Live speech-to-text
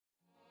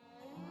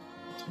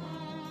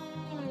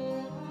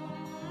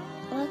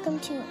welcome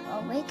to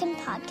Awaken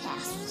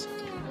Podcast.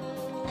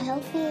 I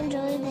hope you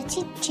enjoy the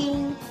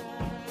teaching.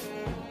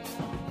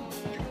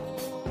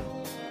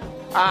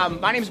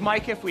 My name is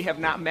Mike. If we have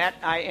not met,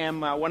 I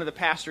am one of the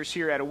pastors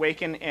here at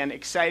Awaken, and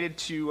excited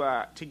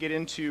to get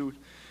into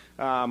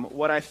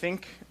what I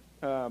think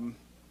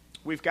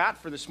we've got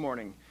for this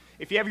morning.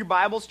 If you have your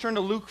Bibles, turn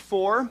to Luke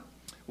 4.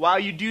 While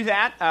you do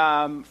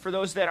that, for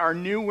those that are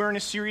new, we're in a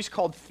series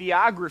called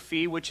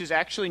Theography, which is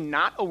actually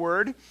not a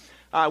word.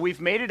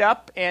 We've made it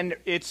up, and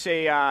it's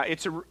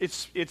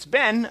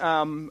been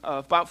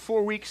about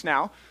 4 weeks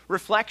now.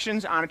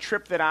 Reflections on a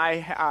trip that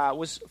I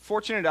was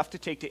fortunate enough to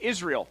take to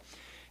Israel,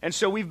 and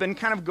so we've been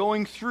kind of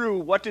going through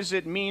what does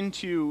it mean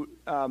to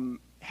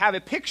have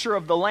a picture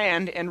of the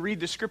land and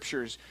read the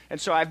scriptures. And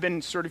so I've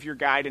been sort of your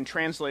guide and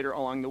translator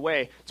along the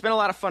way. It's been a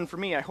lot of fun for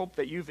me. I hope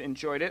that you've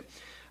enjoyed it.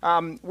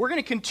 We're going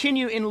to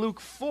continue in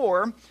Luke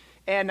 4.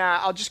 And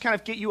I'll just kind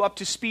of get you up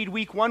to speed.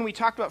 Week 1, we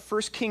talked about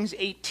 1 Kings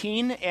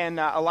 18 and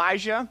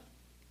Elijah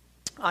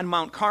on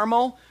Mount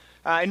Carmel.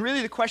 And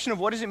really the question of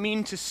what does it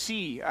mean to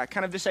see,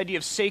 kind of this idea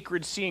of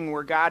sacred seeing,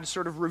 where God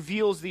sort of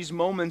reveals these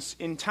moments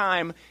in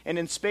time and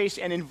in space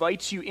and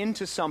invites you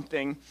into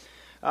something.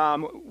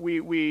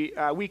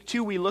 Week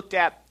 2, we looked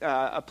at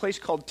a place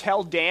called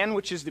Tel Dan,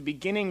 which is the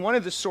beginning, one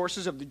of the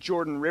sources of the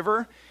Jordan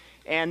River.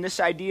 And this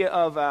idea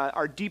of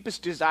our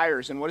deepest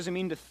desires, and what does it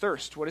mean to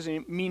thirst? What does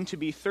it mean to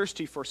be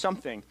thirsty for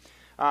something?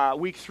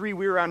 Week 3,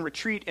 we were on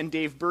retreat, and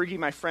Dave Berge,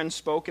 my friend,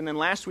 spoke. And then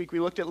last week, we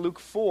looked at Luke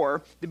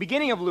 4, the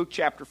beginning of Luke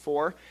chapter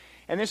 4,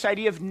 and this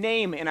idea of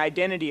name and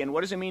identity, and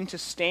what does it mean to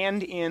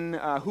stand in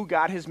who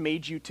God has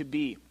made you to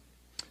be.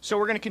 So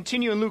we're going to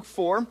continue in Luke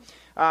 4.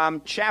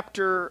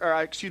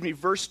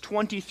 Verse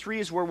 23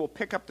 is where we'll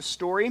pick up the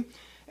story.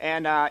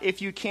 And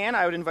if you can,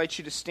 I would invite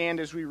you to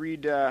stand as we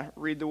read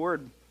the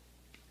word.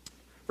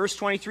 Verse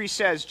 23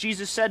 says,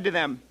 Jesus said to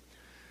them,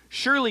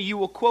 "Surely you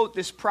will quote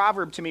this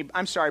proverb to me."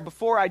 I'm sorry,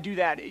 before I do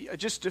that,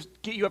 just to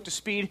get you up to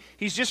speed,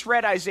 he's just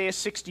read Isaiah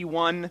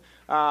 61.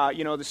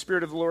 The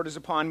Spirit of the Lord is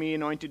upon me,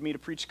 anointed me to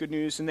preach good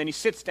news. And then he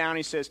sits down,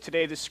 he says,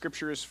 "Today this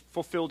scripture is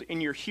fulfilled in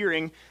your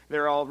hearing."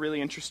 They're all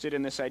really interested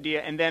in this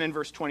idea. And then in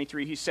verse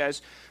 23 he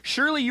says,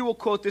 "Surely you will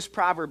quote this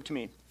proverb to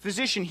me.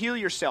 Physician, heal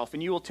yourself,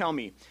 and you will tell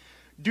me,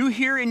 do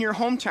here in your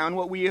hometown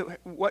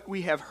what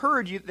we have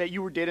heard that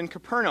you did in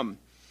Capernaum.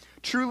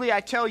 Truly I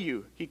tell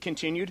you," he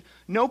continued,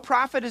 "no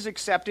prophet is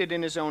accepted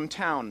in his own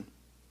town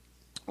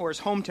or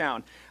his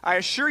hometown. I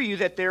assure you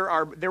that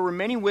there were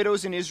many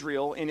widows in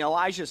Israel in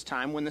Elijah's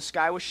time when the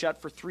sky was shut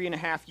for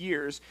 3.5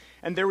 years,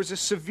 and there was a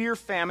severe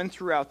famine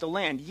throughout the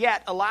land.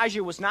 Yet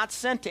Elijah was not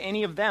sent to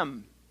any of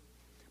them,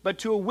 but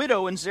to a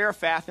widow in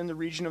Zarephath in the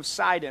region of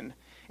Sidon.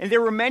 And there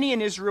were many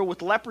in Israel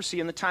with leprosy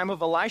in the time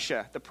of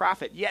Elisha the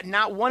prophet, yet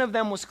not one of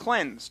them was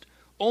cleansed,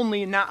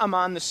 only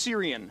Naaman the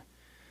Syrian.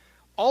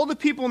 All the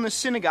people in the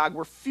synagogue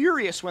were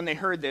furious when they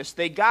heard this.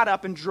 They got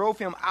up and drove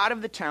him out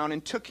of the town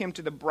and took him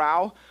to the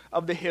brow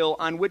of the hill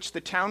on which the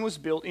town was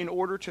built in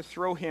order to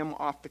throw him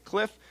off the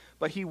cliff.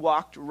 But he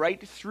walked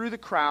right through the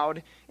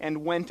crowd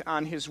and went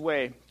on his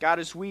way." God,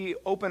 as we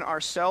open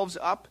ourselves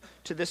up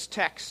to this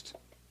text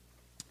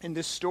and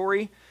this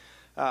story,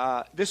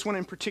 this one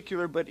in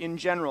particular, but in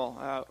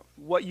general,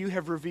 what you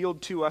have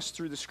revealed to us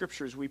through the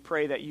scriptures, we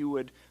pray that you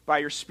would, by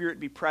your Spirit,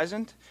 be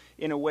present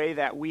in a way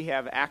that we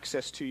have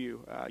access to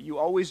you. You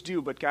always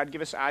do, but God,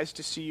 give us eyes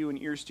to see you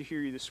and ears to hear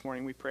you this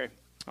morning, we pray.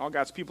 All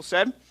God's people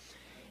said,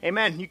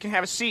 amen. You can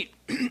have a seat.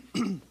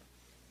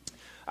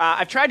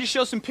 I've tried to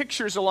show some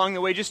pictures along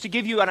the way just to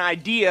give you an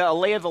idea, a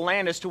lay of the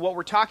land as to what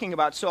we're talking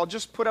about. So I'll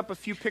just put up a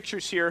few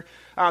pictures here.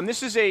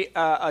 This is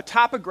a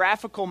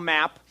topographical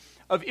map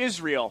of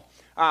Israel.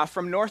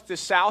 From north to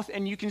south,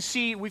 and you can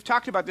see, we've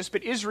talked about this,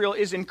 but Israel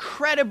is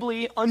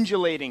incredibly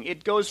undulating.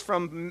 It goes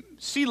from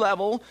sea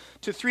level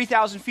to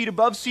 3,000 feet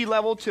above sea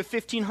level to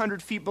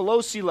 1,500 feet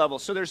below sea level.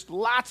 So there's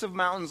lots of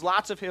mountains,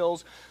 lots of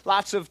hills,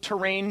 lots of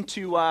terrain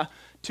to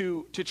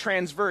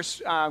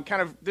transverse.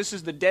 This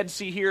is the Dead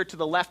Sea here. To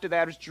the left of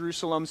that is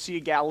Jerusalem. Sea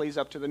of Galilee is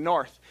up to the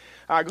north.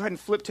 Go ahead and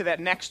flip to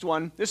that next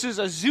one. This is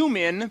a zoom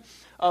in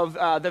of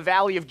the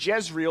valley of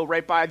Jezreel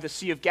right by the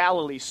Sea of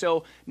Galilee.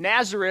 So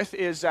Nazareth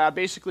is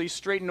basically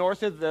straight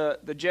north of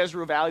the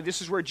Jezreel Valley.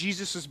 This is where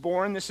Jesus is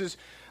born. This is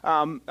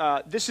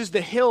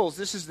the hills.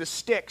 This is the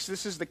sticks.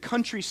 This is the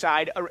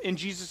countryside in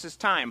Jesus'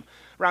 time.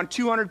 Around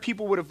 200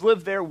 people would have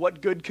lived there.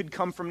 What good could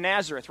come from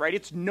Nazareth, right?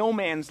 It's no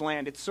man's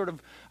land. It's sort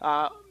of,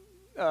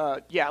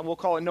 we'll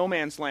call it no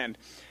man's land.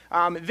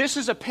 This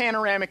is a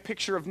panoramic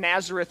picture of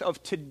Nazareth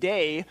of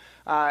today.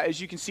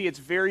 As you can see, it's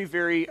very,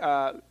 very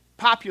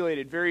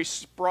populated, very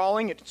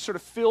sprawling. It sort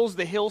of fills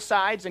the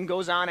hillsides and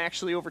goes on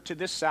actually over to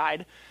this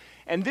side.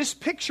 And this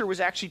picture was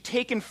actually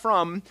taken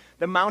from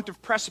the Mount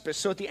of Precipice.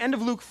 So at the end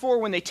of Luke 4,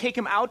 when they take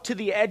him out to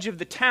the edge of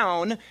the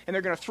town and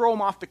they're going to throw him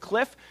off the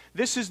cliff,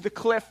 this is the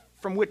cliff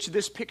from which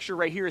this picture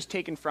right here is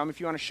taken from, if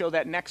you want to show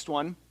that next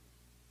one.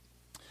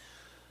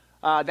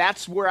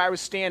 That's where I was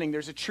standing.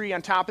 There's a tree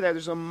on top of that.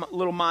 There's a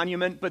little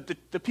monument. But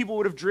the people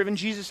would have driven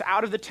Jesus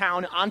out of the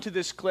town onto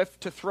this cliff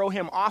to throw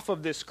him off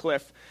of this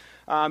cliff.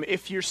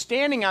 If you're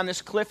standing on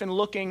this cliff and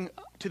looking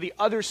to the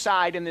other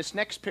side in this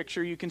next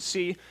picture, you can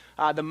see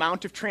the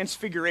Mount of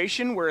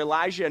Transfiguration where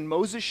Elijah and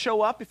Moses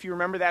show up, if you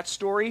remember that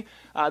story.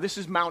 This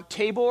is Mount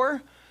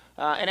Tabor.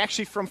 And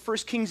actually from 1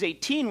 Kings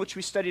 18, which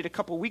we studied a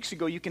couple weeks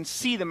ago, you can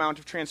see the Mount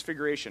of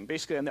Transfiguration.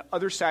 Basically on the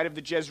other side of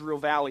the Jezreel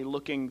Valley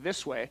looking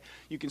this way,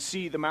 you can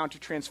see the Mount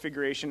of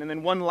Transfiguration. And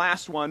then one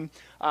last one,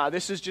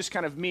 this is just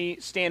kind of me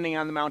standing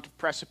on the Mount of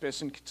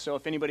Precipice. And so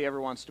if anybody ever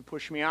wants to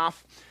push me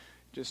off,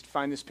 just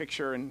find this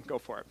picture and go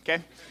for it,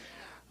 okay?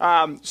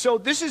 So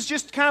this is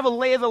just kind of a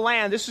lay of the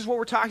land. This is what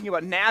we're talking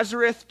about.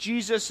 Nazareth,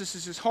 Jesus, this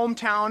is his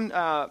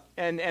hometown,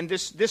 and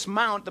this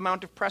mount, the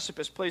Mount of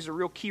Precipice, plays a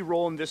real key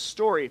role in this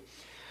story.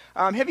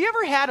 Have you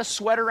ever had a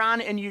sweater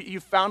on and you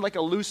found like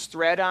a loose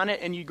thread on it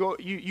and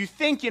you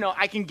think,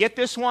 I can get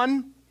this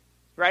one,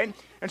 right?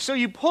 And so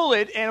you pull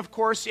it and of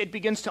course it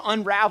begins to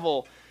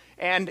unravel.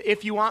 And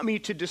if you want me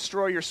to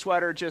destroy your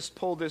sweater, just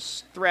pull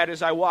this thread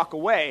as I walk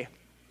away.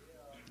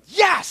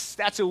 Yes!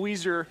 That's a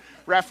Weezer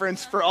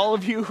reference for all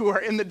of you who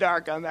are in the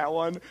dark on that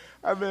one.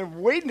 I've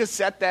been waiting to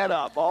set that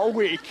up all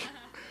week.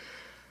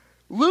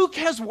 Luke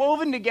has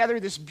woven together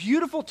this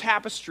beautiful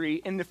tapestry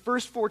in the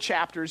first 4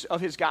 chapters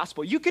of his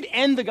gospel. You could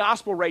end the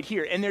gospel right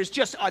here, and there's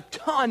just a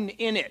ton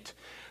in it.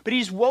 But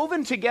he's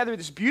woven together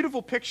this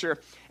beautiful picture,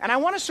 and I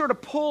want to sort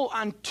of pull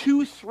on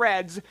 2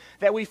 threads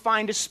that we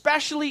find,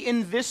 especially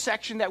in this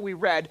section that we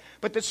read,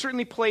 but that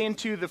certainly play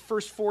into the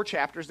first 4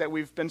 chapters that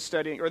we've been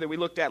studying, or that we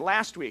looked at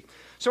last week.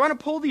 So I want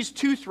to pull these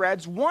 2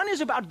 threads. One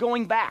is about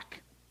going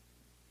back.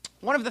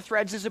 One of the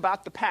threads is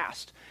about the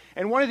past.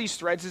 And one of these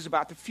threads is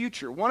about the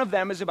future. One of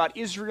them is about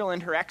Israel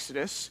and her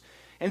exodus,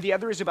 and the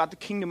other is about the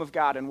kingdom of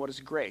God and what is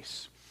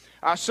grace.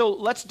 So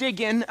let's dig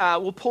in.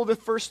 We'll pull the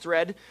first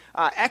thread,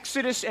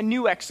 Exodus and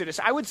New Exodus.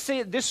 I would say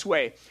it this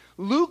way.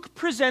 Luke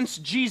presents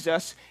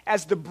Jesus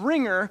as the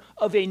bringer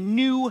of a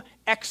new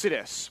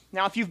Exodus.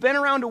 Now, if you've been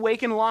around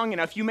Awaken long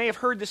enough, you may have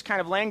heard this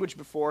kind of language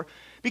before,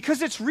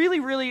 because it's really,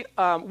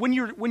 when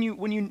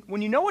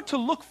you know what to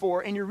look for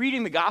and you're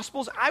reading the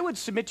Gospels, I would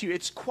submit to you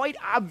it's quite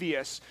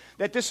obvious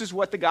that this is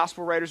what the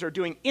Gospel writers are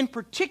doing. In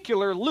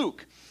particular,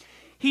 Luke.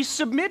 He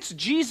submits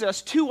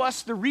Jesus to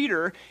us, the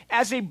reader,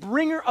 as a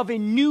bringer of a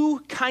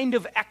new kind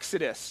of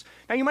Exodus.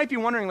 Now, you might be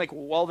wondering,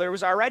 well, there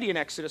was already an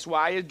Exodus.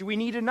 Why do we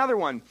need another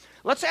one?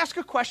 Let's ask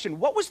a question.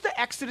 What was the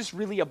Exodus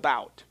really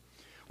about?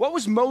 What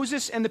was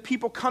Moses and the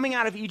people coming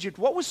out of Egypt?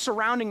 What was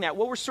surrounding that?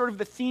 What were sort of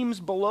the themes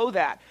below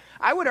that?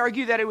 I would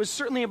argue that it was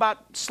certainly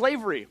about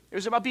slavery. It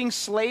was about being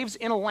slaves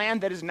in a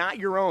land that is not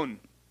your own.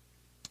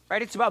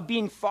 Right? It's about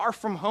being far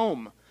from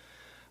home.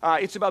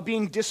 It's about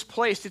being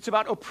displaced. It's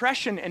about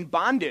oppression and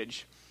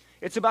bondage.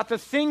 It's about the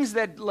things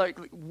that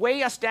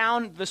weigh us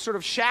down, the sort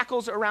of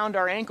shackles around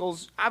our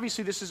ankles.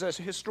 Obviously, this is a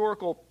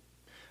historical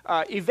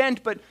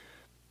event, but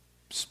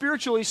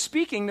spiritually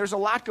speaking, there's a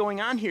lot going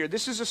on here.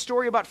 This is a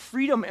story about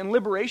freedom and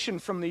liberation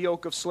from the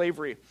yoke of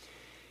slavery.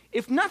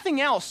 If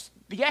nothing else,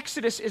 the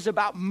Exodus is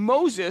about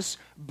Moses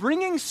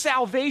bringing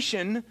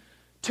salvation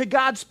to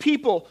God's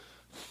people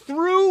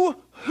through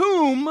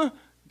whom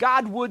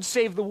God would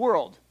save the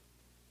world.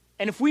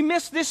 And if we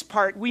miss this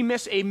part, we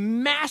miss a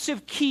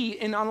massive key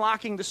in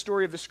unlocking the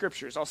story of the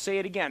Scriptures. I'll say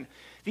it again.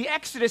 The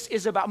Exodus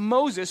is about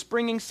Moses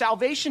bringing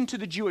salvation to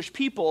the Jewish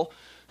people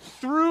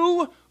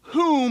through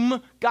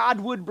whom God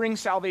would bring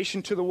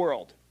salvation to the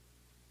world.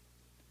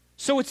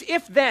 So it's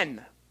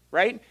if-then,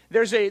 right?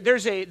 There's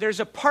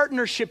a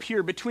partnership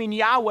here between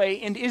Yahweh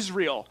and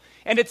Israel.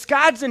 And it's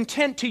God's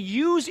intent to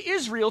use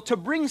Israel to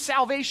bring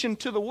salvation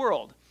to the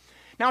world.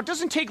 Now, it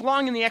doesn't take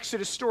long in the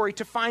Exodus story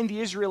to find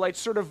the Israelites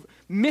sort of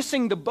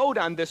missing the boat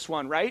on this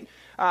one, right?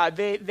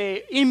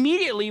 They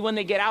immediately, when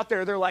they get out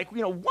there, they're like,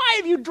 why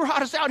have you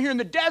brought us out here in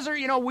the desert?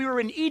 We were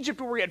in Egypt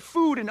where we had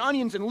food and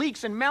onions and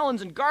leeks and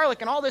melons and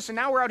garlic and all this, and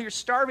now we're out here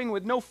starving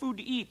with no food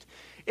to eat.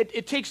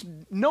 It takes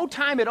no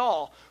time at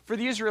all for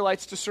the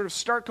Israelites to sort of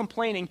start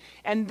complaining,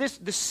 and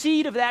the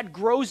seed of that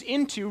grows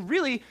into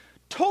really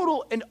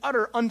total and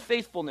utter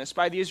unfaithfulness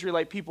by the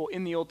Israelite people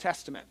in the Old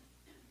Testament,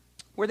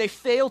 where they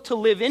fail to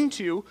live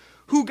into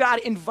who God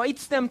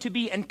invites them to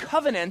be and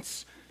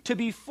covenants to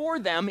be for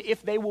them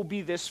if they will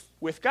be this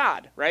with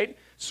God, right?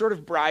 Sort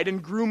of bride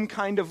and groom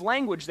kind of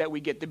language that we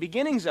get, the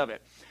beginnings of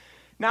it.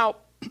 Now,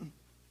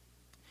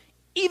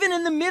 even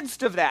in the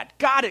midst of that,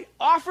 God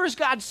offers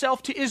God's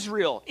self to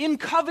Israel in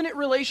covenant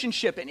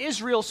relationship, and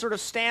Israel sort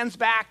of stands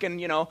back and,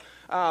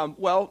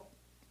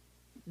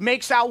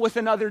 makes out with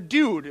another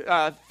dude,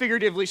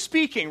 figuratively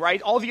speaking,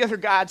 right? All the other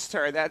gods,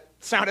 sorry, that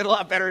sounded a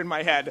lot better in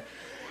my head.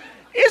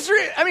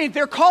 Israel,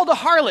 they're called a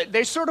harlot.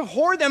 They sort of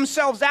whore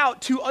themselves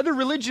out to other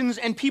religions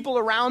and people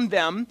around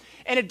them,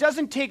 and it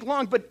doesn't take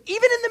long. But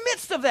even in the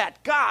midst of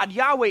that, God,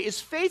 Yahweh, is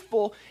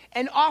faithful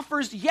and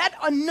offers yet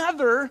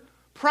another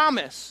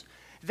promise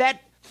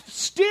that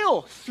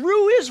still,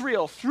 through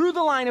Israel, through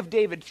the line of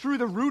David, through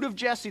the root of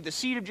Jesse, the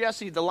seed of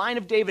Jesse, the line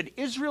of David,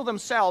 Israel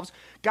themselves,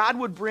 God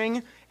would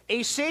bring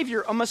a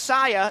Savior, a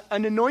Messiah,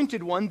 an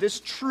anointed one, this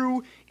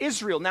true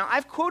Israel. Now,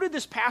 I've quoted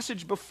this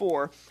passage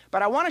before,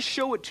 but I want to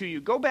show it to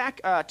you. Go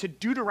back to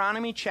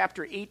Deuteronomy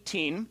chapter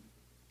 18.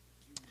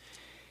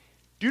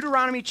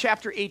 Deuteronomy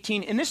chapter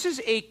 18, and this is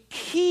a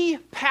key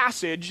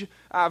passage,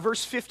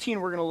 verse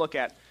 15 we're going to look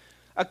at.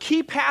 A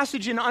key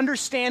passage in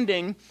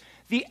understanding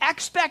the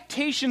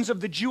expectations of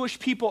the Jewish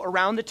people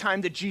around the time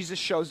that Jesus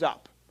shows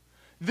up.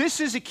 This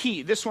is a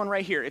key, this one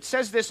right here. It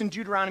says this in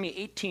Deuteronomy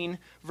 18,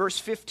 verse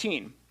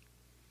 15.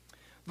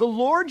 The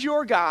Lord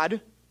your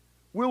God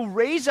will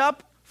raise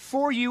up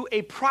for you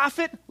a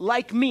prophet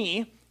like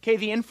me. Okay,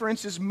 the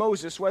inference is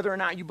Moses, whether or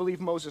not you believe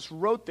Moses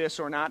wrote this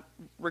or not,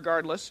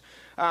 regardless.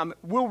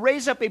 Will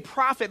raise up a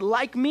prophet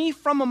like me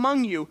from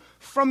among you,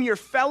 from your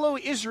fellow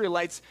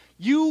Israelites.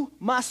 You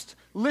must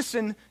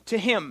listen to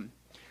him.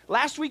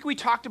 Last week we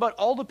talked about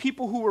all the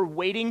people who were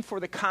waiting for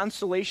the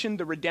consolation,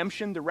 the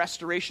redemption, the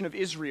restoration of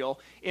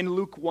Israel in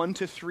Luke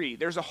 1-3.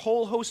 There's a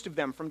whole host of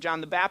them, from John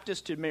the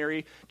Baptist to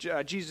Mary,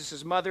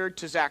 Jesus' mother,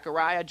 to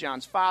Zechariah,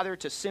 John's father,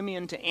 to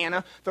Simeon, to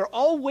Anna. They're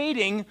all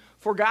waiting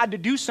for God to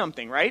do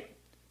something, right?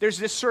 There's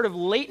this sort of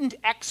latent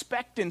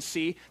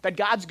expectancy that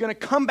God's going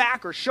to come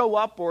back or show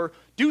up or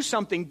do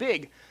something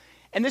big.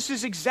 And this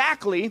is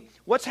exactly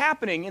what's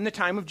happening in the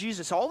time of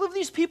Jesus. All of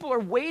these people are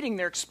waiting,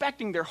 they're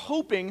expecting, they're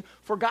hoping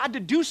for God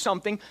to do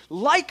something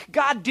like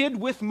God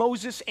did with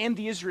Moses and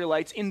the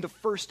Israelites in the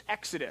first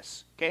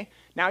Exodus. Okay?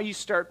 Now you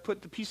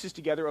put the pieces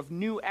together of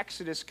new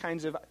Exodus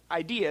kinds of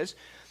ideas.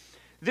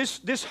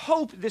 This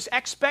hope, this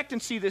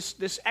expectancy,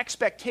 this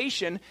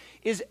expectation,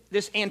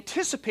 this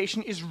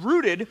anticipation is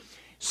rooted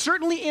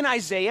certainly in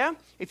Isaiah.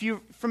 If you're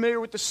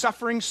familiar with the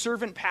suffering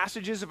servant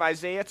passages of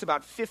Isaiah, it's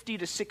about 50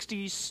 to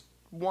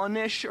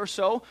 61-ish or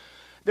so.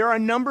 There are a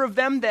number of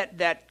them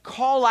that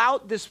call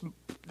out this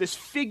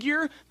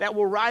figure that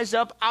will rise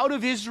up out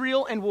of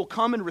Israel and will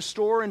come and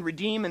restore and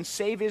redeem and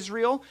save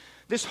Israel.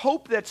 This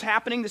hope that's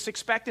happening, this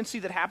expectancy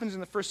that happens in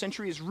the first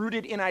century is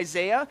rooted in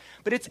Isaiah,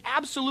 but it's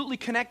absolutely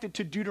connected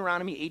to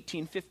Deuteronomy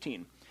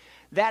 18:15.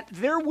 That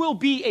there will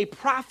be a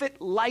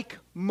prophet like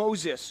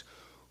Moses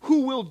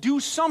who will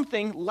do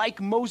something like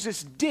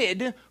Moses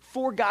did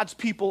for God's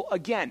people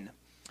again.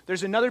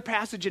 There's another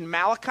passage in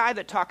Malachi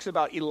that talks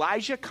about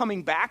Elijah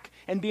coming back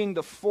and being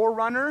the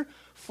forerunner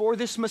for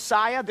this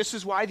Messiah. This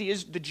is why the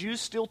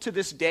Jews still to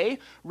this day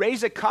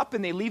raise a cup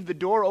and they leave the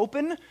door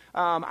open.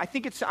 I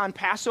think it's on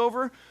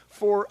Passover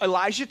for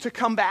Elijah to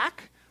come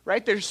back,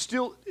 right? They're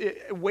still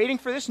waiting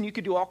for this, and you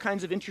could do all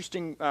kinds of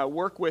interesting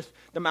work with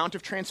the Mount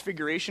of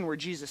Transfiguration where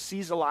Jesus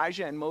sees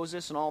Elijah and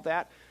Moses and all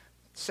that.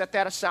 Set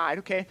that aside,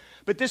 okay?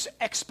 But this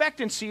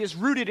expectancy is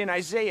rooted in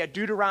Isaiah,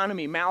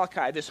 Deuteronomy,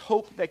 Malachi, this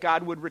hope that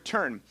God would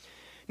return.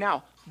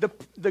 Now,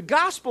 the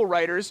gospel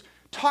writers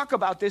talk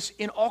about this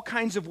in all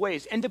kinds of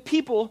ways. And the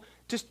people,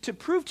 to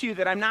prove to you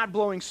that I'm not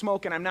blowing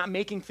smoke and I'm not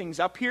making things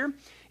up here,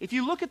 if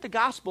you look at the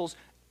gospels,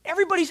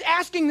 everybody's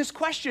asking this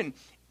question.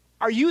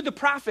 Are you the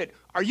prophet?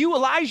 Are you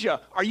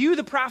Elijah? Are you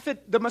the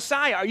prophet, the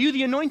Messiah? Are you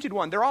the anointed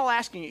one? They're all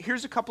asking it.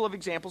 Here's a couple of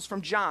examples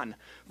from John.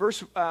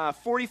 Verse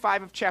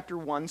 45 of chapter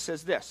 1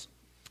 says this.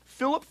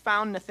 Philip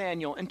found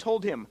Nathanael and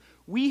told him,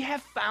 "We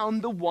have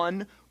found the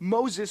one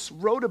Moses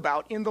wrote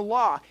about in the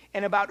law,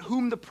 and about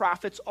whom the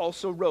prophets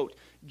also wrote,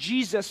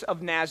 Jesus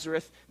of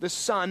Nazareth, the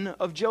son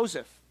of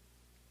Joseph."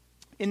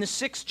 In the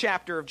 6th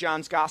chapter of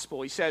John's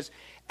gospel, he says,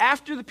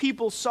 "After the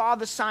people saw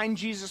the sign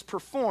Jesus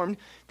performed,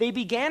 they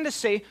began to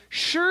say,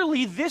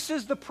 'Surely this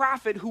is the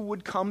prophet who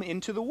would come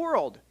into the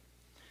world.'"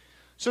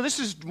 So this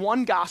is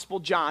one gospel,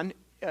 John,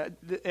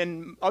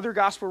 and other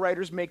gospel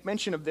writers make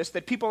mention of this,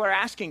 that people are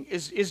asking,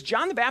 is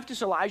John the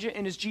Baptist Elijah,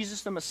 and is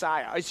Jesus the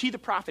Messiah? Is he the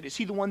prophet? Is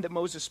he the one that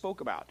Moses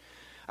spoke about?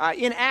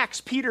 In Acts,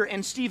 Peter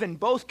and Stephen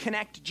both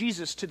connect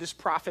Jesus to this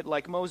prophet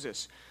like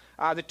Moses.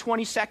 The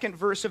 22nd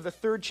verse of the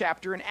 3rd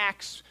chapter in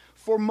Acts,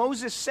 "For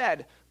Moses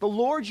said, 'The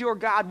Lord your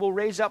God will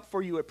raise up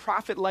for you a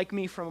prophet like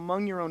me from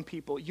among your own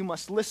people. You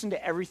must listen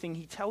to everything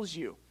he tells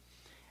you.'"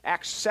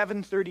 Acts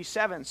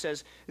 7:37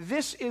 says,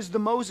 "This is the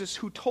Moses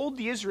who told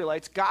the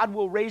Israelites, 'God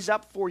will raise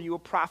up for you a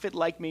prophet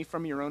like me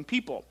from your own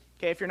people.'"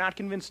 Okay, if you're not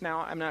convinced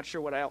now, I'm not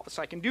sure what else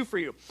I can do for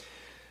you.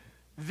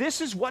 This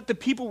is what the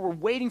people were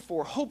waiting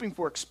for, hoping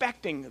for,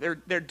 expecting.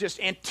 They're just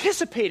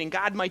anticipating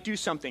God might do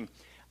something.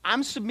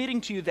 I'm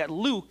submitting to you that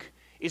Luke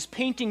is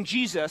painting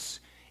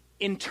Jesus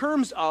in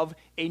terms of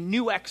a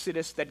new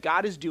exodus that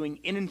God is doing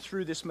in and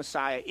through this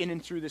Messiah, in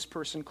and through this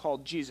person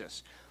called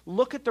Jesus.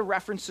 Look at the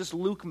references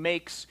Luke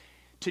makes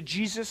to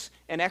Jesus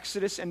and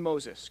Exodus and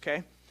Moses,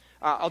 okay?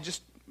 I'll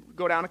just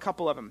go down a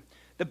couple of them.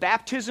 The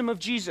baptism of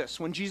Jesus,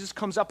 when Jesus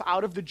comes up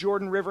out of the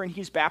Jordan River and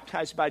he's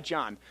baptized by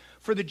John.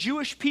 For the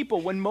Jewish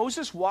people, when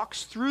Moses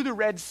walks through the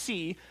Red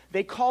Sea,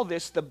 they call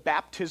this the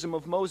baptism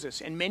of Moses.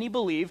 And many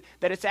believe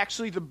that it's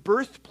actually the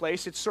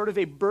birthplace. It's sort of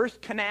a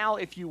birth canal,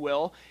 if you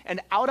will.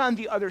 And out on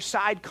the other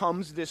side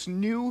comes this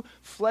new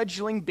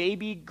fledgling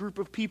baby group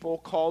of people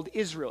called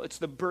Israel. It's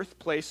the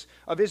birthplace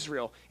of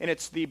Israel. And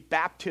it's the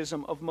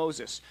baptism of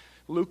Moses.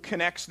 Luke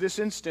connects this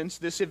instance,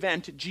 this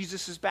event,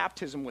 Jesus'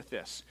 baptism with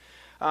this.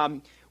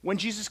 When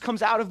Jesus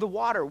comes out of the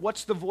water,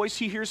 what's the voice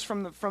he hears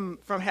from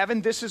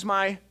heaven? "This is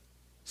my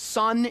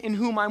Son in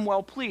whom I'm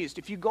well pleased."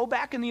 If you go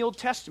back in the Old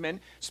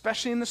Testament,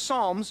 especially in the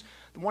Psalms,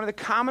 one of the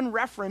common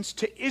reference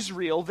to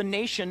Israel, the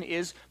nation,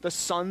 is the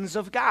sons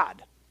of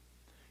God.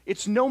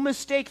 It's no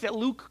mistake that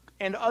Luke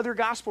and other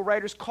gospel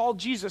writers call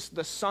Jesus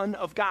the Son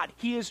of God.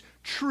 He is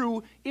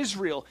true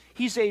Israel.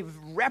 He's a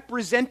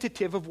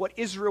representative of what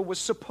Israel was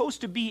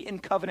supposed to be in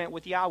covenant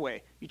with Yahweh.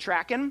 You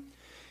tracking?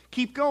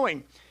 Keep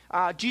going.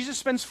 Jesus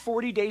spends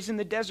 40 days in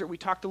the desert. We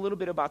talked a little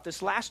bit about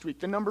this last week,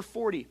 the number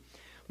 40.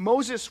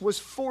 Moses was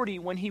 40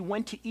 when he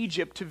went to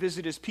Egypt to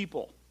visit his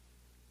people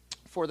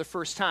for the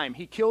first time.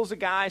 He kills a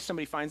guy,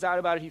 somebody finds out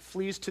about it, he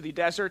flees to the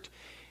desert.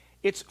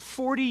 It's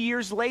 40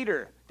 years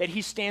later that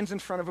he stands in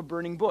front of a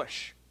burning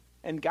bush,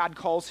 and God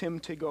calls him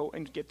to go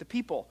and get the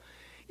people.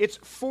 It's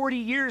 40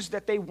 years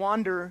that they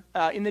wander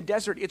in the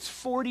desert. It's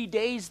 40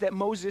 days that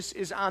Moses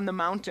is on the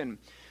mountain.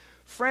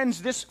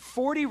 Friends, this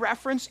 40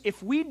 reference,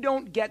 if we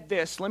don't get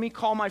this, let me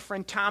call my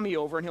friend Tommy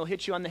over and he'll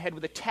hit you on the head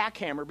with a tack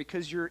hammer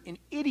because you're an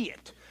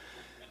idiot.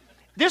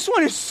 This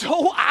one is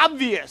so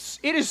obvious.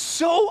 It is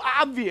so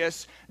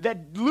obvious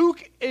that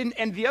Luke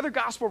and the other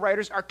gospel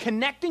writers are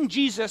connecting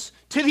Jesus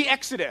to the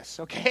Exodus,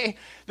 okay?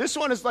 This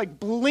one is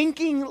like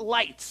blinking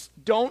lights.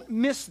 Don't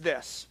miss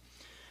this.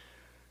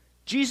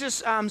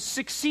 Jesus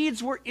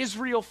succeeds where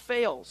Israel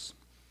fails.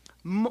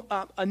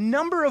 A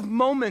number of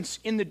moments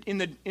in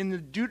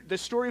the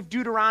story of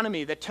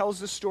Deuteronomy that tells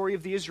the story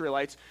of the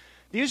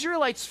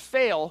Israelites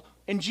fail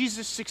and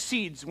Jesus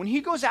succeeds. When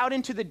he goes out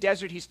into the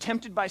desert, he's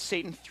tempted by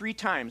Satan 3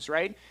 times,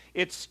 right?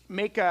 It's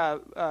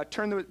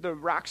turn the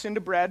rocks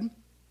into bread,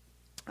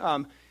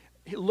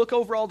 look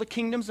over all the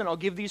kingdoms and I'll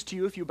give these to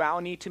you if you bow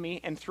a knee to me,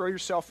 and throw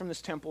yourself from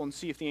this temple and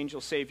see if the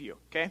angels save you,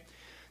 okay?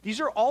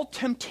 These are all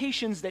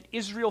temptations that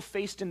Israel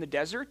faced in the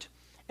desert,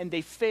 and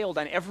they failed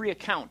on every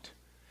account.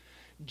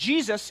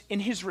 Jesus, in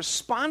his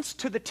response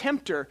to the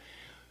tempter,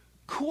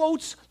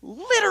 quotes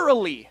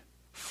literally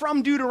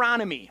from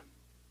Deuteronomy.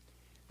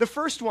 The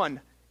first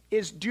one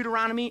is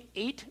Deuteronomy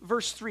 8,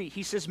 verse 3.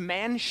 He says,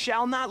 "Man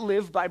shall not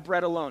live by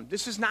bread alone."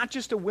 This is not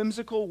just a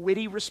whimsical,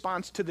 witty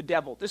response to the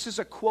devil. This is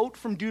a quote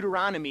from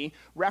Deuteronomy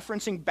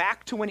referencing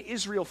back to when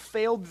Israel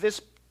failed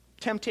this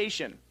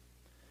temptation.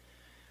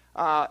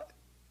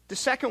 The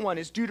second one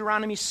is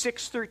Deuteronomy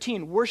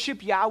 6:13.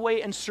 "Worship Yahweh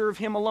and serve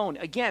him alone."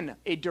 Again,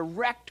 a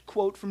direct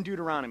quote from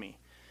Deuteronomy.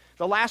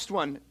 The last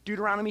one,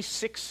 Deuteronomy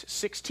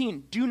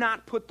 6:16. "Do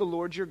not put the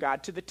Lord your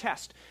God to the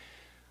test."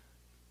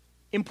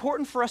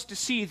 Important for us to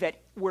see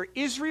that where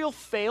Israel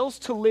fails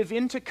to live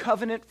into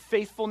covenant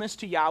faithfulness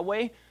to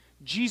Yahweh,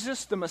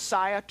 Jesus, the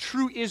Messiah,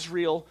 true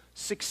Israel,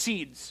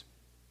 succeeds.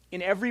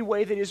 In every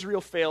way that Israel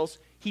fails,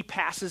 he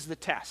passes the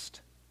test.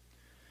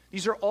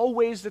 These are all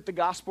ways that the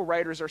gospel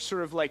writers are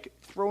sort of like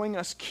throwing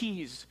us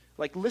keys.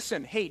 Like,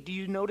 listen, hey, do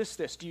you notice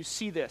this? Do you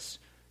see this?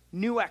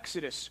 New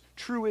Exodus,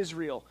 true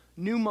Israel,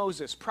 new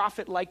Moses,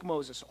 prophet like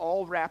Moses,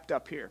 all wrapped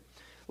up here.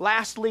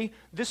 Lastly,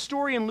 this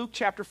story in Luke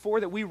chapter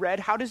 4 that we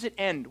read, how does it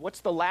end? What's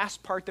the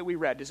last part that we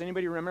read? Does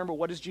anybody remember?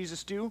 What does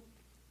Jesus do?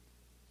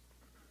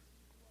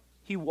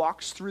 He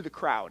walks through the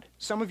crowd.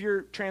 Some of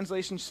your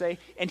translations say,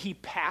 and he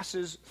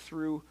passes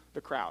through the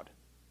crowd.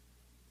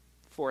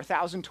 For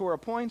 1,000 Torah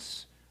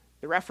points,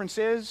 the reference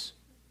is,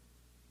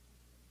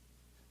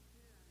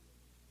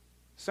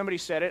 somebody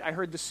said it, I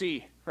heard the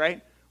sea,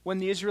 right? When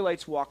the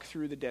Israelites walk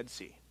through the Dead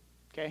Sea,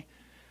 okay?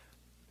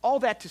 All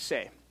that to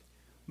say,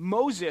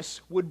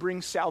 Moses would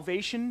bring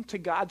salvation to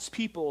God's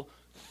people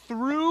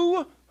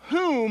through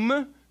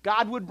whom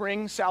God would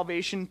bring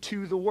salvation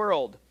to the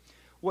world.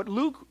 What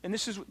Luke, and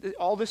this is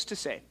all this to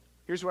say,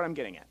 here's what I'm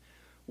getting at.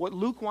 What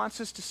Luke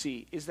wants us to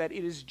see is that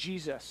it is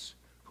Jesus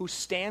who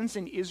stands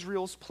in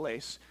Israel's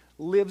place,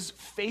 lives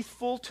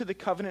faithful to the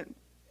covenant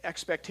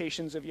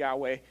expectations of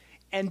Yahweh,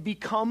 and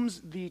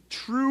becomes the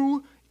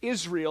true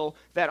Israel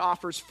that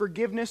offers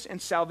forgiveness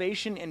and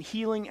salvation and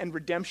healing and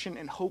redemption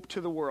and hope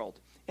to the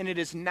world. And it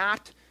is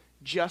not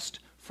just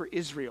for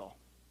Israel.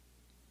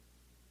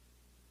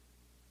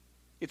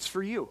 It's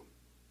for you.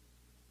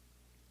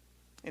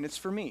 And it's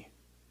for me.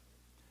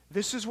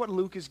 This is what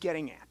Luke is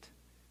getting at.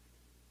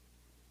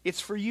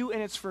 It's for you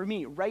and it's for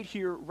me, right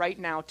here, right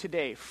now,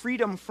 today.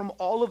 Freedom from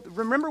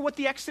remember what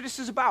the Exodus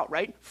is about,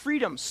 right?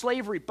 Freedom,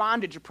 slavery,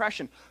 bondage,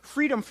 oppression.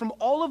 Freedom from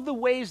all of the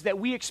ways that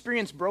we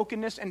experience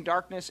brokenness and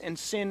darkness and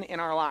sin in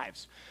our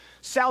lives.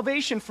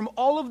 Salvation from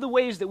all of the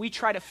ways that we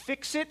try to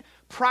fix it,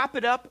 prop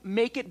it up,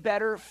 make it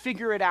better,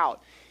 figure it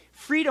out.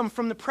 Freedom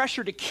from the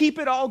pressure to keep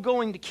it all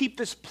going, to keep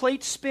this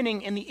plate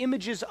spinning and the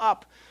images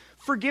up.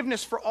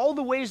 Forgiveness for all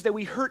the ways that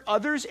we hurt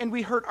others and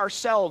we hurt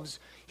ourselves.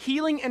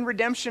 Healing and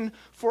redemption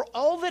for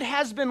all that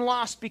has been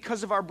lost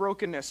because of our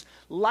brokenness.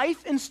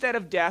 Life instead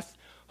of death,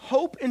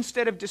 hope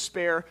instead of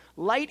despair,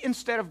 light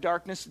instead of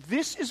darkness.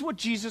 This is what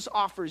Jesus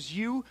offers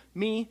you,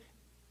 me,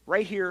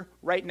 right here,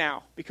 right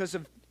now, because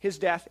of his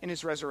death and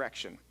his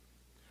resurrection.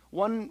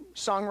 One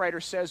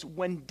songwriter says,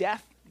 "When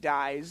death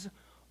dies,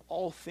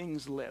 all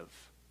things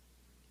live."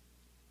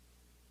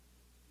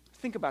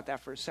 Think about that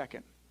for a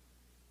second.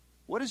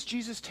 What does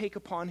Jesus take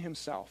upon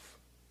himself?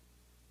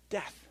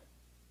 Death.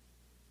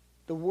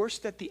 The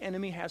worst that the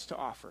enemy has to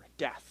offer,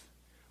 death.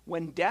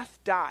 When death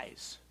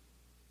dies,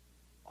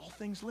 all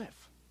things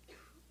live.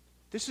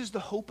 This is the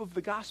hope of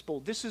the gospel.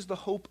 This is the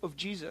hope of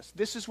Jesus.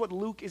 This is what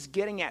Luke is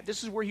getting at.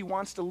 This is where he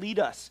wants to lead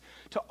us,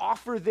 to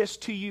offer this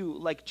to you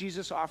like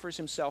Jesus offers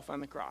himself on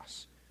the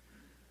cross.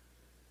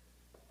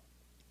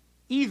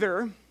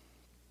 Either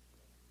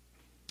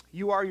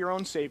you are your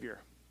own Savior.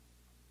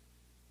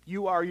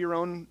 You are your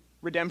own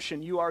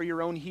redemption. You are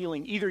your own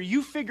healing. Either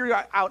you figure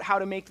out how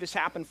to make this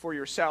happen for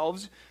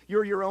yourselves,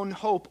 you're your own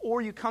hope,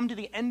 or you come to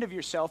the end of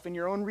yourself and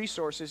your own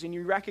resources and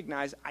you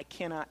recognize, I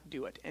cannot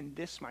do it. And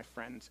this, my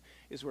friends,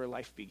 is where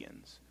life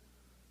begins.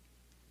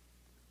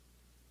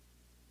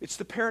 It's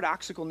the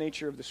paradoxical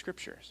nature of the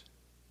Scriptures.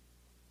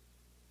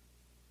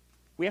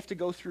 We have to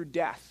go through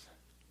death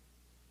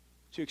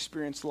to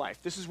experience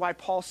life. This is why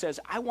Paul says,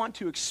 I want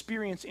to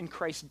experience in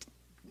Christ's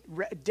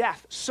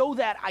death so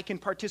that I can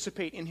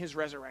participate in his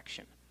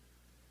resurrection.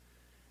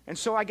 And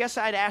so I guess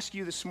I'd ask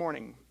you this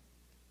morning,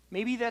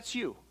 maybe that's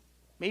you.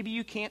 Maybe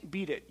you can't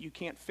beat it. You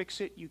can't fix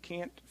it. You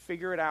can't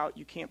figure it out.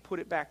 You can't put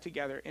it back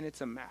together, and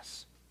it's a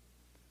mess.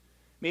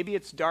 Maybe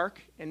it's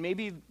dark, and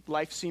maybe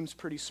life seems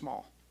pretty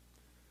small.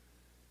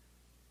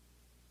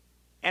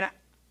 And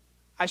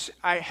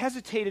I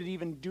hesitated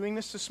even doing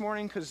this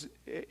morning because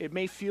it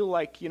may feel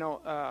like,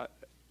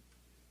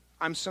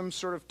 I'm some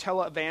sort of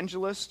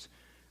televangelist,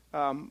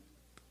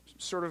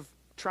 sort of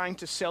trying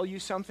to sell you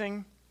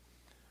something.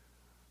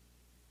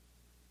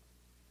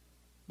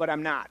 But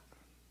I'm not.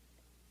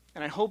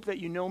 And I hope that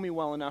you know me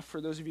well enough,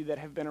 for those of you that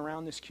have been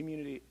around this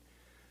community,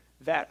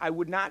 that I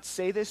would not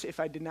say this if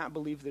I did not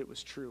believe that it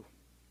was true.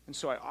 And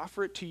so I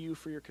offer it to you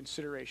for your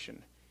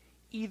consideration.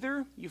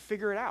 Either you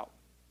figure it out,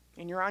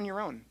 and you're on your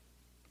own,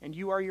 and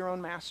you are your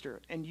own master,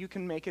 and you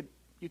can make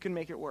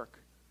it work.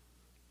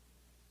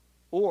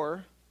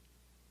 Or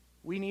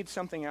we need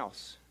something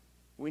else.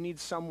 We need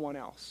someone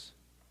else.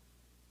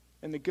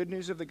 And the good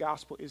news of the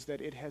gospel is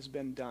that it has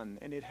been done,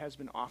 and it has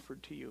been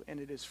offered to you, and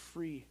it is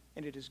free,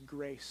 and it is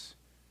grace.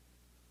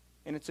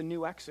 And it's a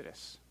new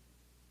exodus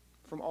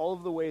from all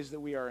of the ways that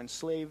we are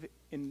enslaved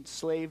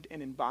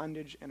and in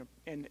bondage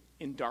and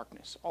in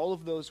darkness. All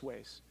of those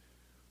ways,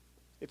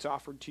 it's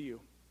offered to you.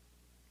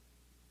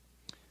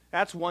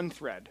 That's one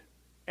thread,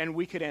 and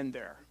we could end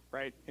there,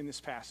 right, in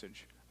this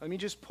passage. Let me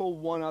just pull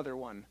one other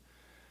one.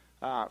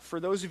 For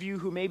those of you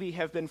who maybe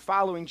have been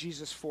following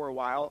Jesus for a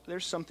while,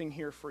 there's something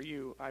here for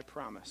you, I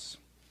promise.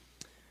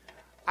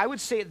 I would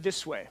say it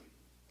this way.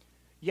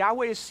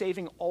 Yahweh is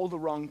saving all the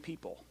wrong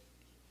people.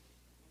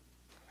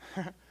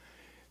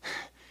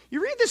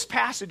 You read this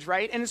passage,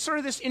 right, and it's sort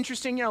of this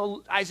interesting,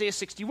 Isaiah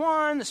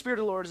 61, the Spirit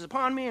of the Lord is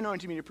upon me,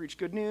 anointing me to preach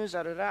good news,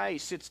 He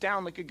sits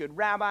down like a good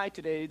rabbi.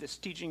 Today this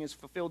teaching is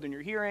fulfilled in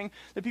your hearing.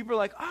 The people are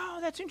like, oh,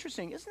 that's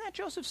interesting. Isn't that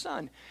Joseph's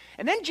son?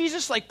 And then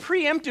Jesus,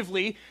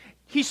 preemptively,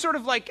 he sort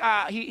of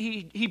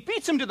he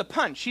beats him to the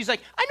punch. He's like,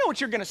 I know what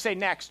you're going to say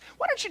next.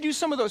 Why don't you do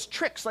some of those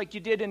tricks like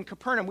you did in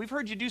Capernaum? We've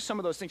heard you do some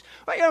of those things.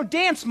 Well,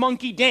 dance,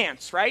 monkey,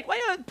 dance, right?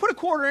 Well, put a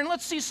quarter in,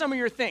 let's see some of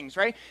your things,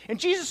 right? And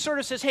Jesus sort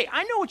of says, hey,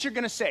 I know what you're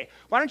going to say.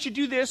 Why don't you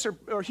do this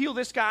or heal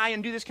this guy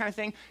and do this kind of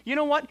thing? You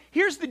know what?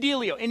 Here's the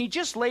dealio. And he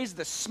just lays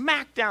the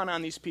smack down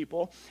on these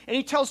people. And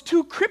he tells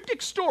two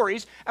cryptic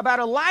stories about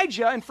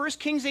Elijah in 1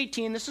 Kings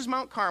 18. This is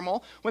Mount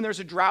Carmel, when there's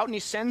a drought, and he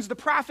sends the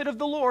prophet of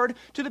the Lord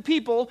to the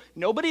people.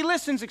 Nobody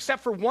listens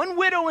except for one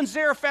widow in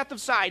Zarephath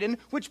of Sidon,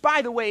 which,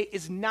 by the way,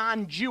 is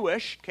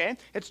non-Jewish, okay?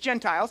 It's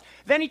Gentiles.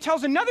 Then he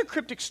tells another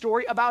cryptic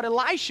story about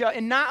Elisha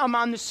and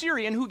Naaman the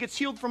Syrian, who gets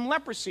healed from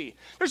leprosy.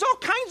 There's all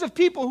kinds of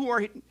people who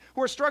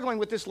are struggling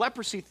with this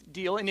leprosy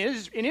deal in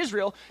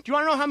Israel. Do you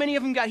want to know how many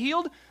of them got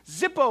healed?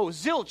 Zippo,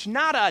 zilch,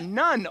 nada,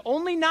 none.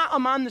 Only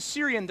Naaman the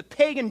Syrian, the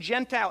pagan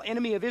Gentile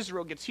enemy of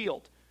Israel, gets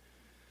healed.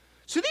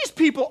 So these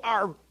people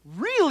are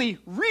really,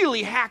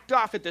 really hacked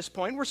off at this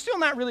point. We're still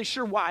not really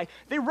sure why.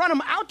 They run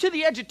him out to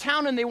the edge of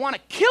town and they want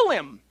to kill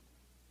him.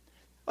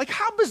 Like,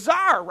 how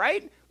bizarre,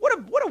 right?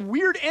 What a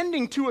weird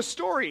ending to a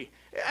story.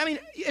 I mean,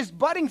 as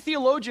budding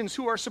theologians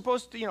who are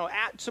supposed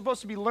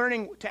to be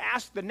learning to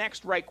ask the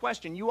next right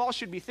question, you all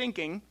should be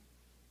thinking,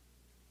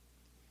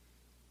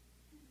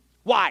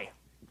 why?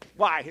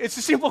 Why? It's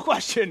a simple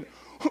question.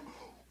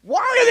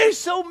 Why are they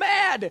so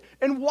mad?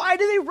 And why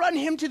do they run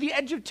him to the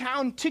edge of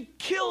town to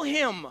kill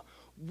him?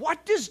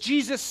 What does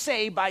Jesus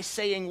say by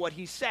saying what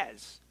he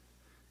says?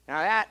 Now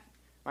that,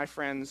 my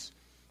friends,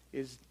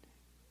 is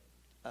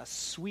a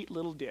sweet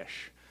little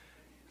dish.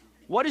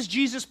 What does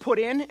Jesus put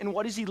in and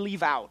what does he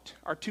leave out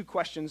are two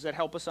questions that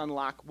help us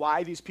unlock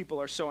why these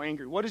people are so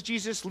angry. What does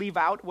Jesus leave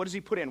out? What does he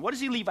put in? What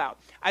does he leave out?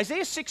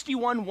 Isaiah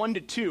 61,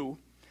 1-2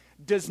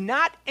 does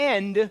not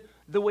end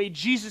the way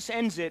Jesus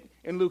ends it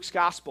in Luke's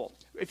gospel.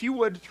 If you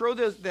would throw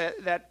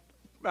that.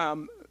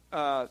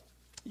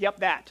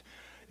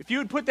 If you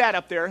would put that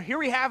up there, here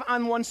we have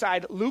on one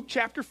side Luke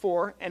chapter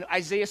 4 and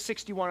Isaiah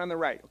 61 on the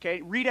right.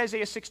 Okay, read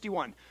Isaiah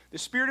 61. The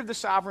Spirit of the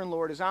Sovereign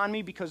Lord is on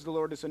me because the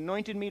Lord has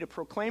anointed me to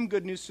proclaim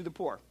good news to the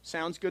poor.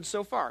 Sounds good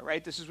so far,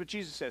 right? This is what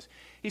Jesus says.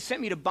 He sent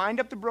me to bind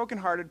up the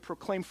brokenhearted,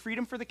 proclaim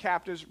freedom for the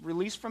captives,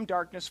 release from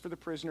darkness for the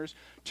prisoners,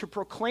 to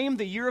proclaim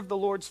the year of the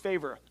Lord's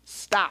favor.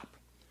 Stop.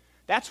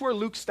 That's where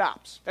Luke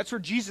stops. That's where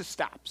Jesus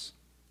stops.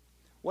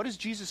 What does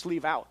Jesus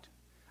leave out?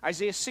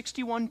 Isaiah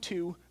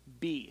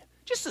 61:2b.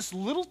 Just this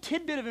little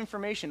tidbit of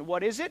information.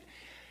 What is it?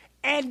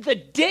 And the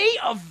day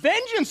of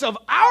vengeance of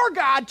our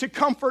God to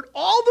comfort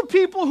all the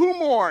people who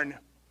mourn.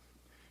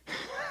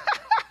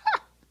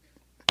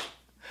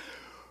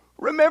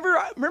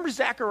 Remember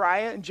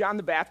Zechariah and John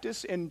the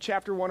Baptist in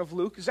chapter 1 of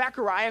Luke?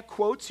 Zechariah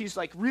quotes, he's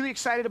like really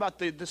excited about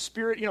the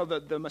Spirit,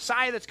 the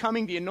Messiah that's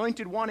coming, the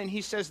anointed one, and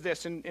he says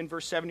this in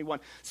verse 71.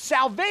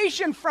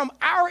 Salvation from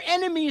our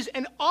enemies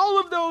and all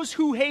of those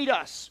who hate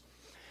us.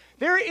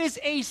 There is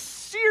a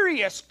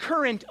serious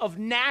current of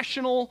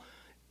national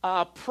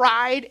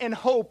pride and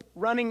hope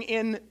running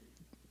in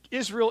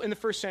Israel in the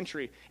first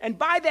century. And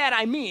by that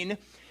I mean,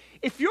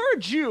 if you're a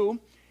Jew,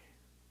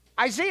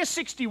 Isaiah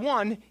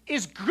 61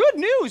 is good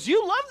news.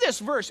 You love this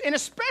verse, and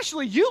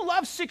especially you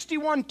love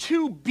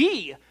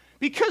 61:2b,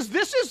 because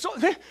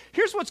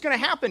here's what's going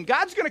to happen.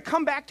 God's going to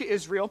come back to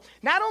Israel.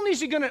 Not only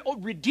is he going to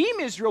redeem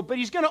Israel, but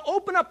he's going to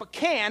open up a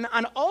can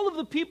on all of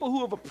the people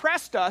who have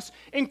oppressed us,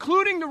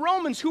 including the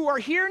Romans who are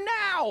here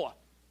now.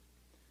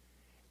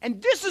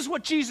 And this is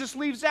what Jesus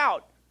leaves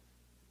out.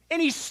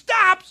 And he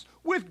stops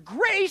with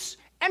grace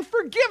and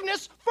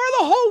forgiveness for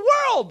the whole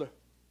world.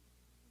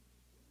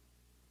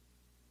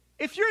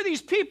 If you're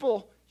these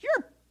people,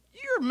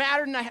 you're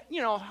madder than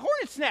a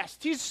hornet's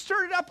nest. He's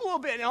stirred it up a little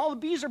bit, and all the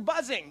bees are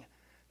buzzing.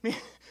 I mean,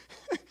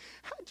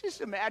 I just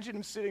imagine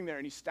him sitting there,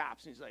 and he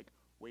stops, and he's like,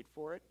 wait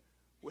for it,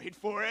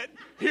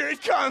 here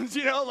it comes,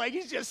 like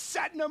he's just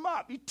setting them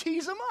up. He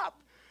tees them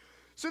up.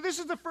 So this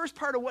is the first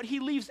part of what he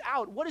leaves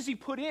out. What does he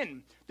put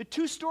in? The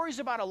two stories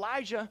about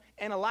Elijah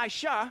and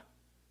Elisha,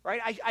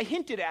 right? I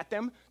hinted at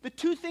them. The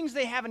two things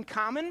they have in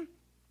common: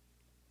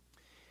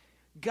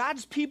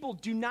 God's people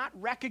do not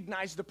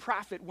recognize the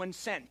prophet when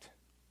sent.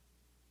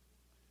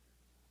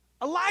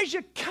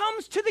 Elijah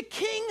comes to the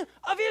king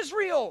of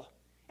Israel,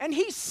 and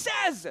he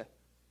says,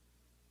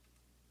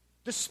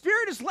 the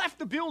Spirit has left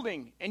the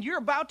building, and you're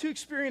about to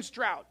experience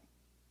drought.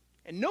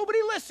 And nobody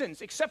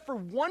listens except for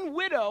one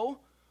widow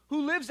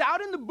who lives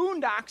out in the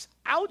boondocks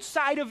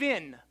outside of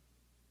In.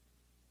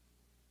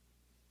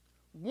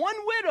 One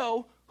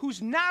widow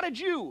who's not a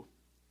Jew.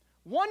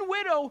 One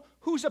widow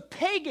who's a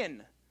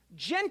pagan,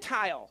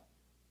 Gentile,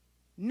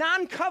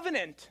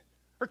 non-covenant.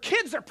 Her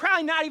kids are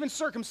probably not even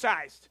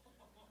circumcised.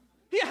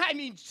 Yeah, I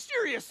mean,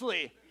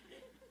 seriously.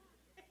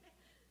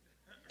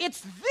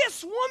 It's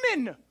this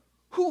woman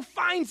who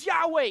finds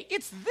Yahweh.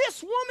 It's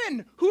this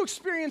woman who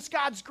experienced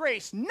God's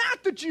grace,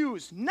 not the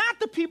Jews, not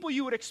the people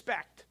you would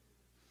expect.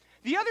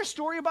 The other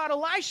story about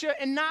Elisha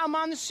and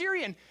Naaman the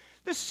Syrian.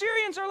 The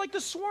Syrians are like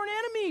the sworn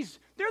enemies.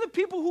 They're the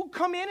people who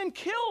come in and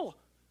kill.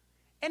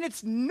 And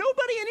it's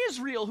nobody in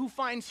Israel who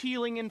finds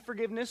healing and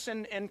forgiveness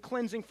and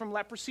cleansing from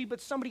leprosy, but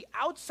somebody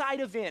outside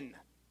of In.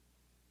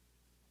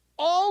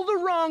 All the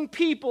wrong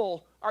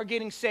people are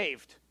getting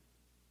saved.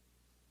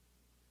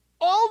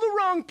 All the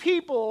wrong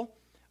people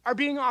are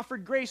being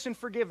offered grace and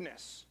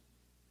forgiveness.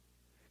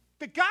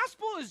 The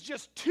gospel is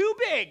just too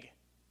big.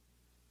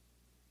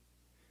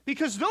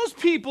 Because those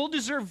people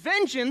deserve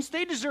vengeance,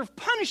 they deserve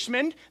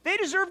punishment, they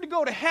deserve to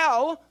go to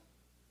hell,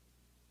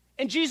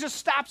 and Jesus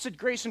stops at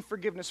grace and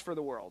forgiveness for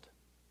the world.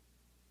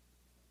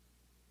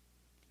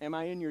 Am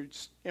I in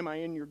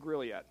your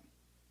grill yet?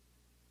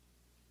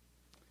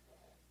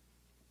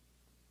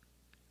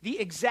 The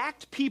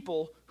exact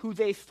people who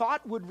they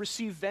thought would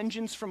receive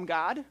vengeance from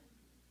God,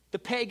 the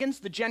pagans,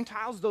 the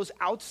Gentiles, those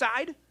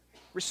outside,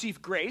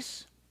 receive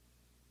grace.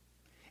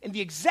 And the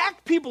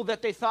exact people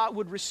that they thought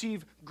would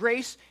receive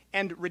grace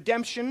and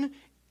redemption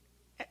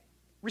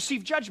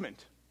receive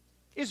judgment.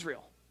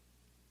 Israel.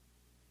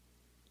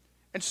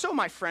 And so,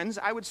 my friends,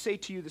 I would say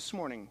to you this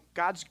morning,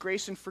 God's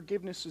grace and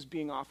forgiveness is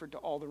being offered to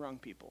all the wrong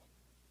people.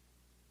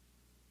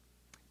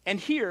 And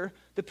here,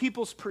 the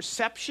people's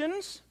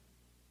perceptions,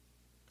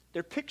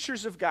 their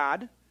pictures of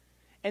God,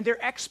 and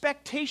their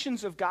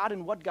expectations of God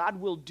and what God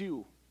will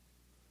do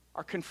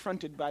are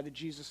confronted by the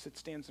Jesus that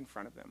stands in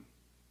front of them.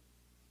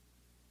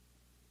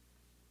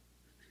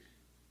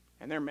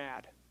 And they're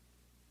mad.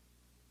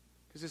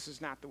 Because this is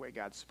not the way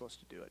God's supposed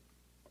to do it.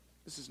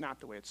 This is not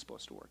the way it's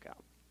supposed to work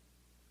out.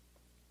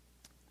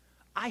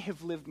 I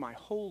have lived my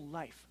whole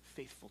life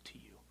faithful to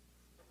you,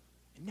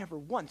 and never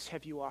once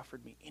have you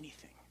offered me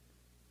anything.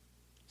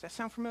 Does that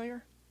sound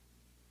familiar?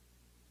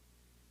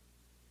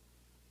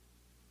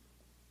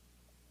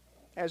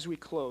 As we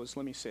close,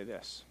 let me say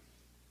this.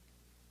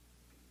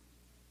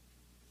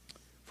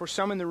 For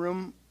some in the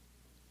room,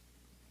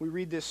 we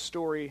read this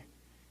story,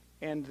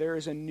 and there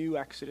is a new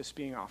Exodus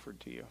being offered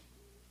to you.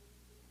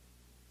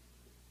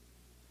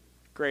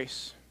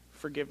 Grace,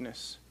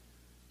 forgiveness,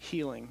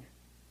 healing,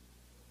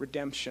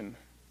 redemption.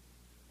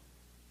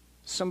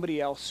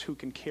 Somebody else who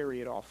can carry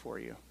it all for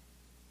you.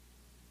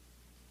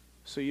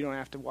 So you don't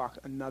have to walk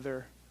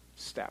another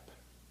step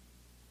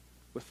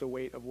with the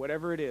weight of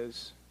whatever it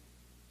is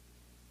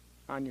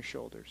on your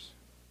shoulders.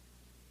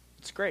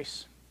 It's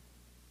grace.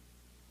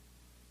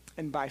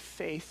 And by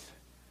faith,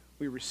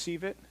 we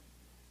receive it,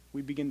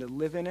 we begin to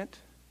live in it,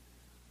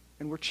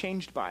 and we're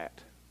changed by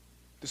it.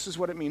 This is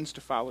what it means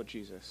to follow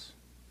Jesus.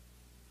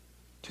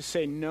 To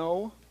say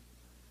no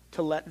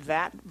to let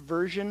that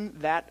version,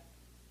 that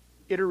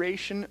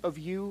iteration of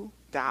you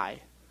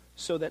die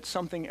so that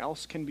something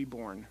else can be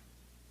born.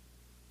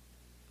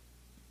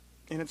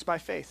 And it's by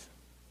faith.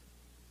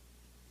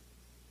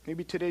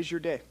 Maybe today's your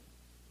day.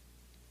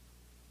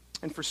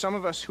 And for some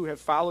of us who have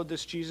followed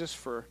this Jesus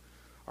for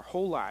our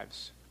whole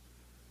lives,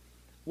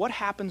 what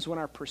happens when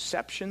our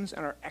perceptions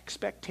and our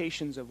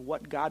expectations of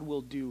what God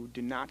will do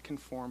not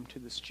conform to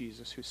this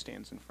Jesus who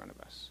stands in front of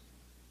us?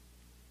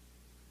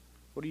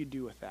 What do you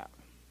do with that?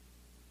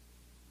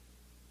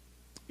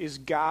 Is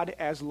God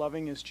as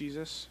loving as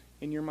Jesus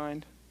in your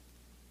mind?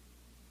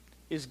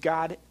 Is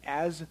God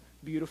as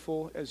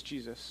beautiful as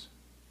Jesus?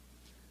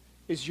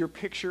 Is your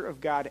picture of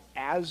God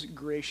as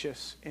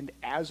gracious and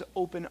as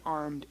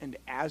open-armed and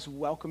as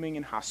welcoming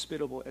and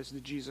hospitable as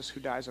the Jesus who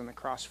dies on the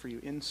cross for you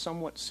in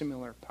somewhat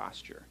similar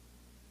posture?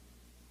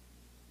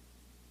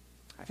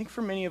 I think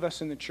for many of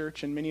us in the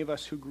church and many of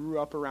us who grew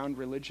up around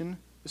religion,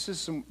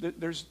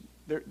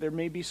 there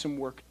may be some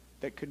work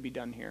that could be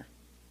done here.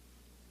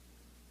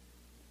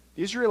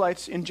 The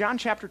Israelites, in John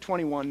chapter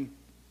 21,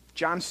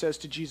 John says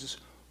to Jesus,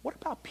 what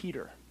about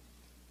Peter?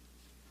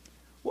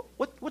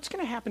 What's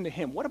going to happen to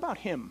him? What about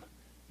him?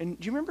 And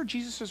do you remember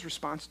Jesus'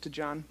 response to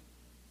John?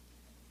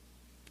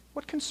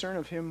 What concern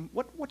of him,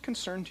 what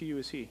concern to you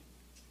is he?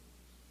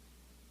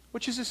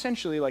 Which is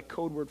essentially like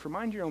code word for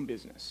mind your own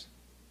business.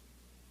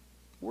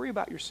 Worry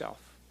about yourself.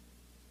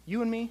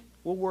 You and me,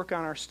 we'll work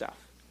on our stuff.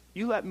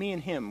 You let me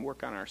and him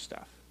work on our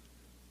stuff.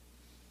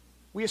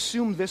 We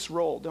assume this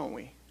role, don't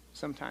we,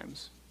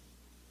 sometimes?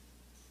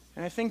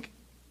 And I think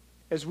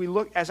as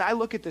I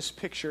look at this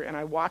picture and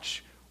I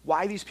watch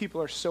why these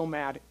people are so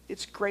mad,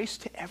 it's grace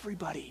to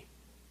everybody.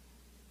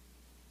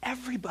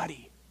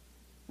 Everybody.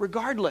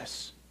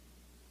 Regardless.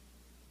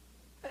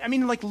 I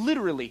mean, like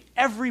literally,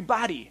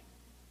 everybody.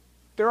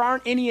 There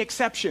aren't any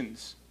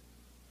exceptions.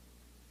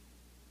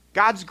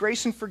 God's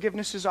grace and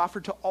forgiveness is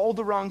offered to all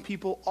the wrong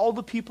people, all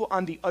the people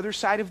on the other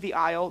side of the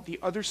aisle, the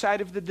other side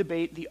of the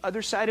debate, the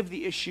other side of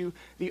the issue,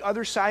 the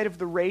other side of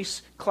the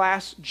race,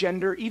 class,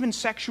 gender, even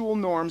sexual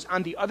norms.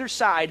 On the other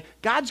side,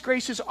 God's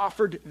grace is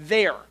offered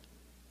there.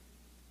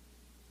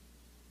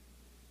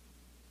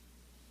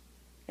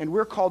 And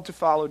we're called to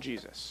follow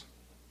Jesus.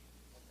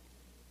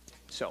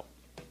 So,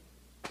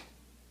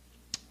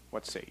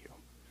 what say you?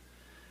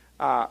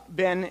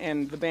 Ben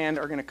and the band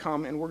are going to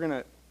come, and we're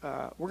going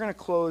to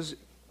close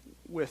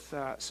with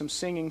some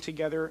singing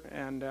together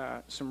and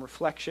some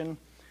reflection.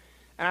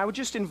 And I would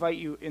just invite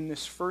you in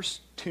this first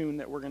tune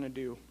that we're going to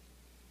do.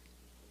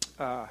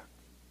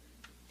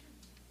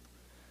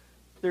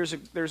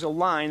 There's a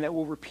line that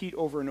we'll repeat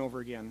over and over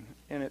again,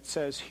 and it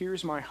says,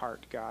 "Here's my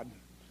heart, God.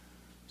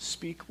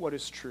 Speak what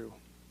is true."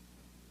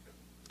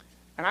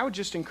 And I would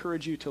just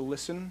encourage you to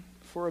listen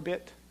for a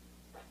bit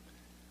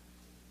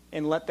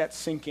and let that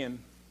sink in.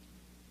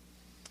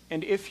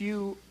 And if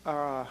you,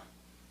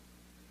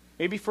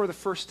 maybe for the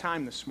first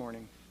time this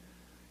morning,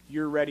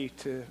 you're ready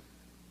to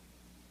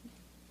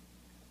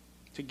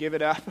give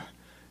it up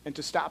and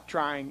to stop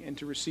trying and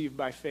to receive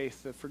by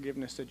faith the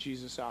forgiveness that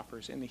Jesus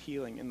offers and the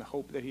healing and the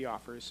hope that he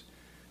offers,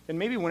 then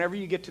maybe whenever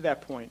you get to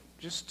that point,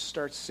 just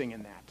start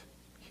singing that.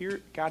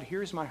 God,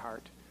 here's my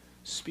heart.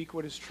 Speak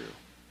what is true.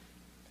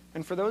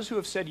 And for those who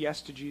have said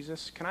yes to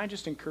Jesus, can I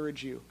just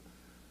encourage you,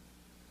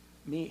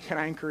 can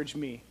I encourage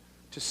me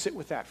to sit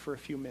with that for a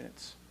few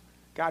minutes?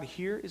 God,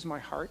 here is my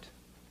heart.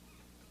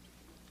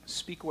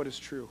 Speak what is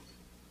true.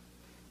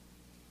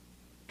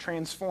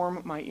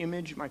 Transform my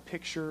image, my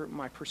picture,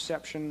 my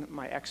perception,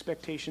 my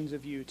expectations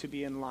of you to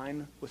be in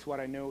line with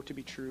what I know to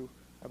be true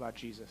about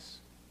Jesus.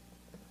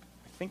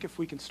 I think if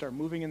we can start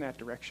moving in that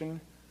direction,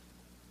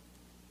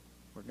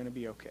 we're going to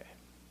be okay.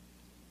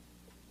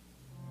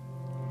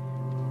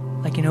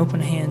 Like an open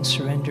hand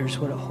surrenders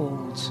what it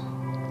holds.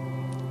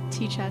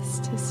 Teach us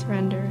to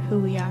surrender who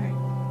we are.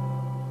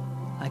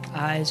 Like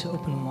eyes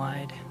open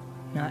wide,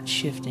 not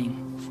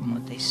shifting from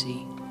what they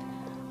see.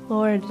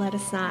 Lord, let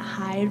us not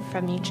hide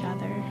from each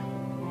other.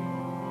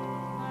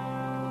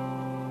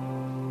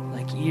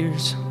 Like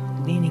ears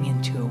leaning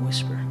into a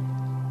whisper.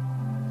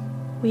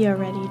 We are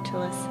ready to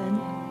listen.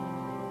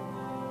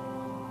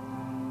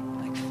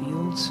 Like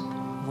fields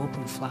of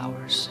open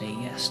flowers say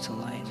yes to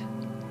light.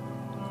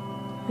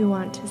 We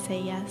want to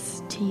say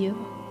yes to you.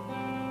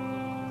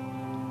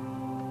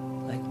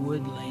 Like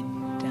wood laid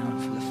down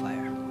for the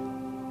fire.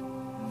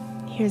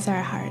 Here's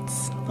our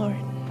hearts, Lord.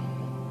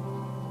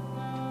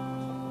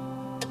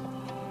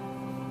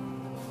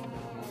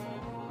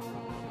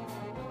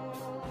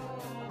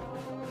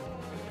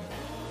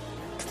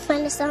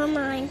 Find us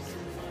online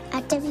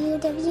at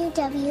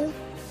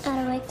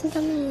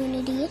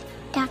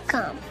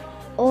www.awakencommunity.com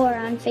or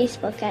on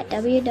Facebook at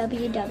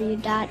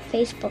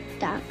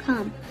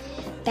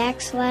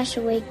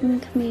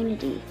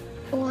www.facebook.com/awakencommunity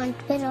or on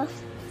Twitter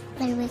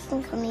at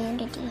Awaken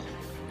Community.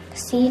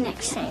 See you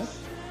next time.